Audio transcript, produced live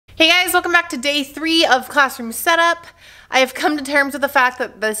Hey guys, welcome back to day 3 of classroom setup. I have come to terms with the fact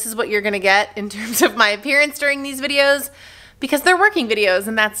that this is what you're gonna get in terms of my appearance during these videos because they're working videos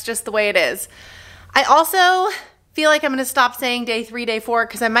and that's just the way it is. I also feel like I'm gonna stop saying day 3, day 4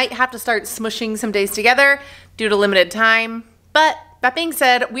 because I might have to start smushing some days together due to limited time. But that being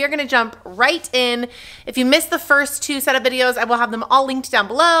said, we are gonna jump right in. If you missed the first 2 setup videos, I will have them all linked down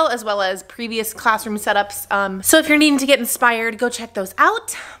below, as well as previous classroom setups. So if you're needing to get inspired, go check those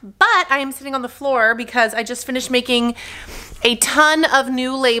out. But I am sitting on the floor because I just finished making a ton of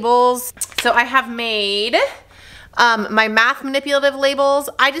new labels. So I have made my math manipulative labels.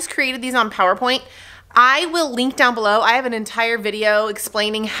 I just created these on PowerPoint. I will link down below. I have an entire video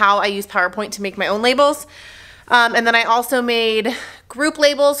explaining how I use PowerPoint to make my own labels. And then I also made group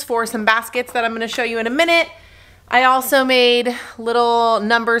labels for some baskets that I'm going to show you in a minute. I also made little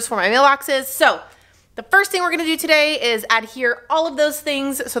numbers for my mailboxes. So the first thing we're going to do today is adhere all of those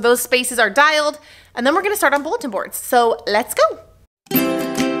things so those spaces are dialed. And then we're going to start on bulletin boards. So let's go.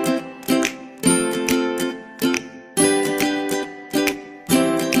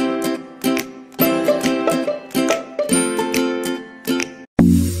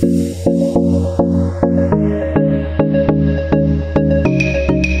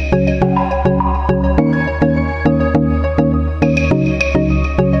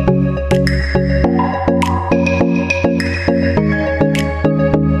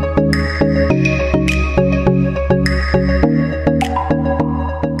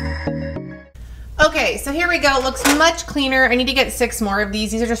 Okay, so here we go. It looks much cleaner. I need to get 6 more of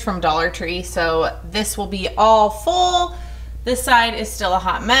these. These are just from Dollar Tree, so this will be all full. This side is still a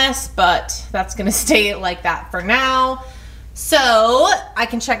hot mess, but that's gonna stay like that for now. So I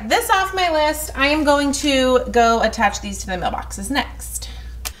can check this off my list. I am going to go attach these to the mailboxes next.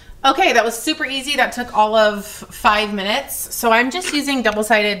 Okay, that was super easy. That took all of 5 minutes. So I'm just using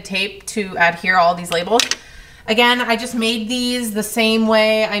double-sided tape to adhere all these labels. Again, I just made these the same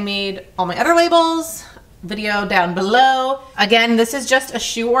way I made all my other labels. Video down below. Again, this is just a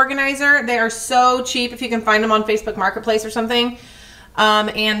shoe organizer. They are so cheap if you can find them on Facebook Marketplace or something.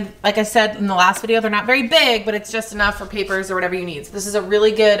 And like I said in the last video, they're not very big, but it's just enough for papers or whatever you need. So this is a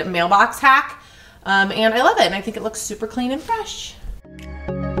really good mailbox hack. And I love it. And I think it looks super clean and fresh.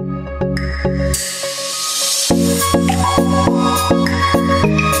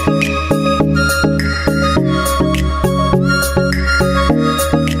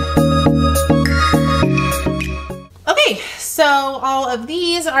 So all of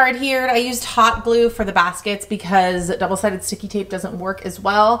these are adhered. I used hot glue for the baskets because double-sided sticky tape doesn't work as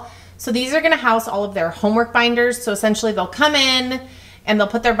well. So these are gonna house all of their homework binders. So essentially they'll come in and they'll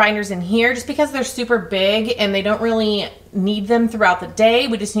put their binders in here just because they're super big and they don't really need them throughout the day.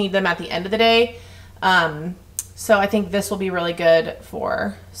 We just need them at the end of the day. So I think this will be really good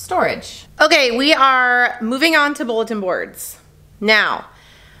for storage. Okay, we are moving on to bulletin boards. Now,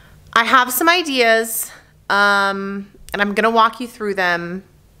 I have some ideas. And I'm gonna walk you through them.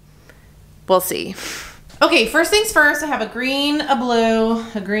 We'll see. Okay, first things first, I have a green, a blue,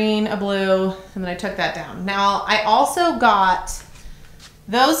 a green, a blue, and then I took that down. Now, I also got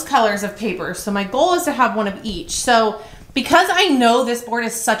those colors of paper, so my goal is to have one of each. So because I know this board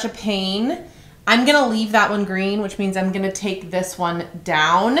is such a pain, I'm gonna leave that one green, which means I'm gonna take this one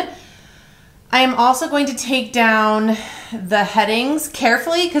down. I am also going to take down the headings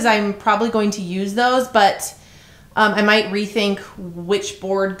carefully because I'm probably going to use those, but I might rethink which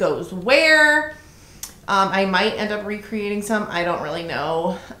board goes where. I might end up recreating some. I don't really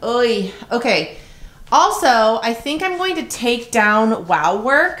know. Oy. Okay. Also, I think I'm going to take down wow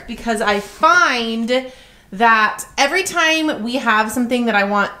work because I find that every time we have something that I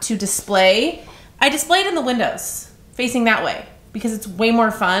want to display, I display it in the windows facing that way because it's way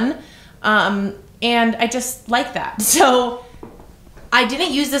more fun. And I just like that. So I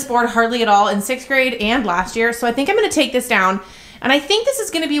didn't use this board hardly at all in 6th grade and last year, so I think I'm gonna take this down. And I think this is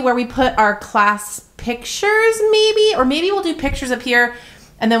gonna be where we put our class pictures maybe, or maybe we'll do pictures up here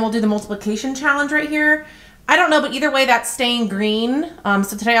and then we'll do the multiplication challenge right here. I don't know, but either way that's staying green.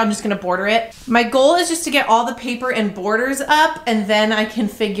 So today I'm just gonna border it. My goal is just to get all the paper and borders up and then I can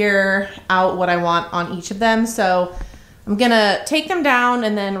figure out what I want on each of them. So I'm gonna take them down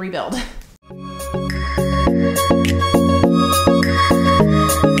and then rebuild.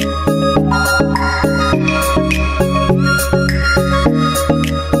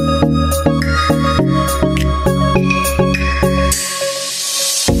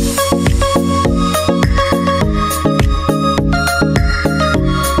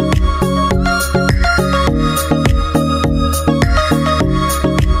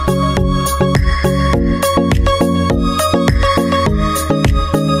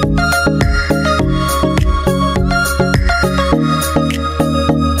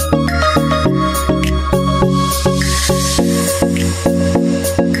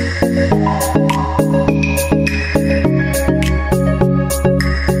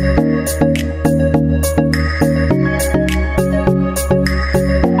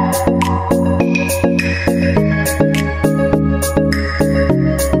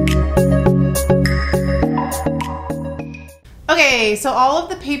 all of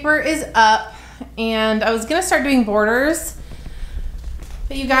the paper is up, and I was gonna start doing borders,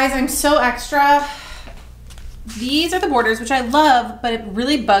 but you guys, I'm so extra. These are the borders, which I love, but it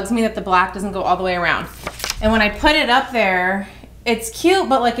really bugs me that the black doesn't go all the way around. And when I put it up there, it's cute,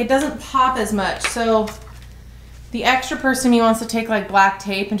 but like it doesn't pop as much. So the extra person in me wants to take like black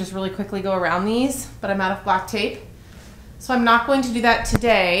tape and just really quickly go around these, but I'm out of black tape. So I'm not going to do that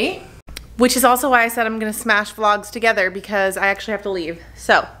today, which is also why I said I'm gonna smash vlogs together, because I actually have to leave.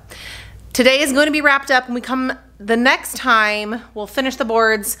 So today is going to be wrapped up, and we come the next time, we'll finish the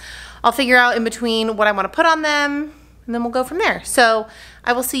boards. I'll figure out in between what I want to put on them, and then we'll go from there. So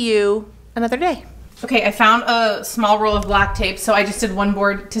I will see you another day. Okay, I found a small roll of black tape, so I just did one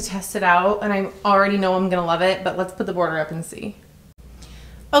board to test it out, and I already know I'm gonna love it, but let's put the border up and see.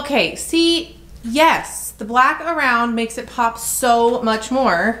 Okay, see, yes, the black around makes it pop so much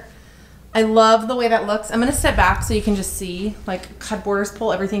more. I love the way that looks. I'm gonna step back so you can just see, like, cut borders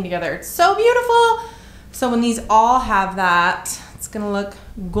pull everything together. It's so beautiful. So when these all have that, it's gonna look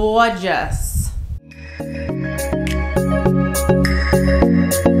gorgeous.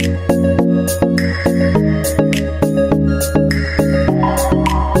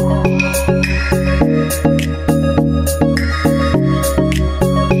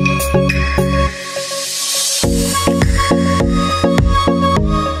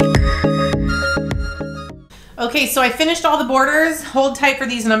 Okay, so I finished all the borders. Hold tight for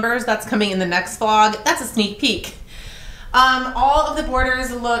these numbers. That's coming in the next vlog. That's a sneak peek. All of the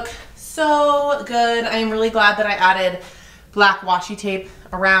borders look so good. I am really glad that I added black washi tape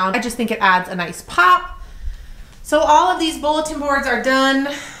around. I just think it adds a nice pop. So all of these bulletin boards are done.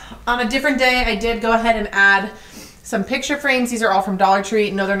 On a different day, I did go ahead and add some picture frames. These are all from Dollar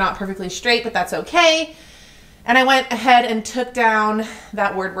Tree. No, they're not perfectly straight, but that's okay. And I went ahead and took down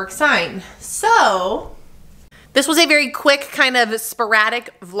that WordWorks sign. So this was a very quick, kind of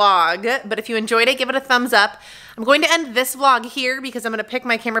sporadic vlog, but if you enjoyed it, give it a thumbs up. I'm going to end this vlog here because I'm gonna pick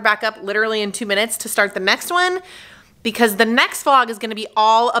my camera back up literally in 2 minutes to start the next one, because the next vlog is gonna be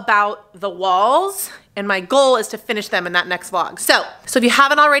all about the walls, and my goal is to finish them in that next vlog. So if you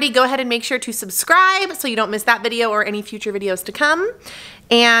haven't already, go ahead and make sure to subscribe so you don't miss that video or any future videos to come.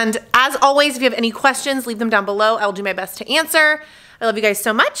 And as always, if you have any questions, leave them down below. I'll do my best to answer. I love you guys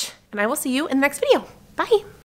so much, and I will see you in the next video. Bye.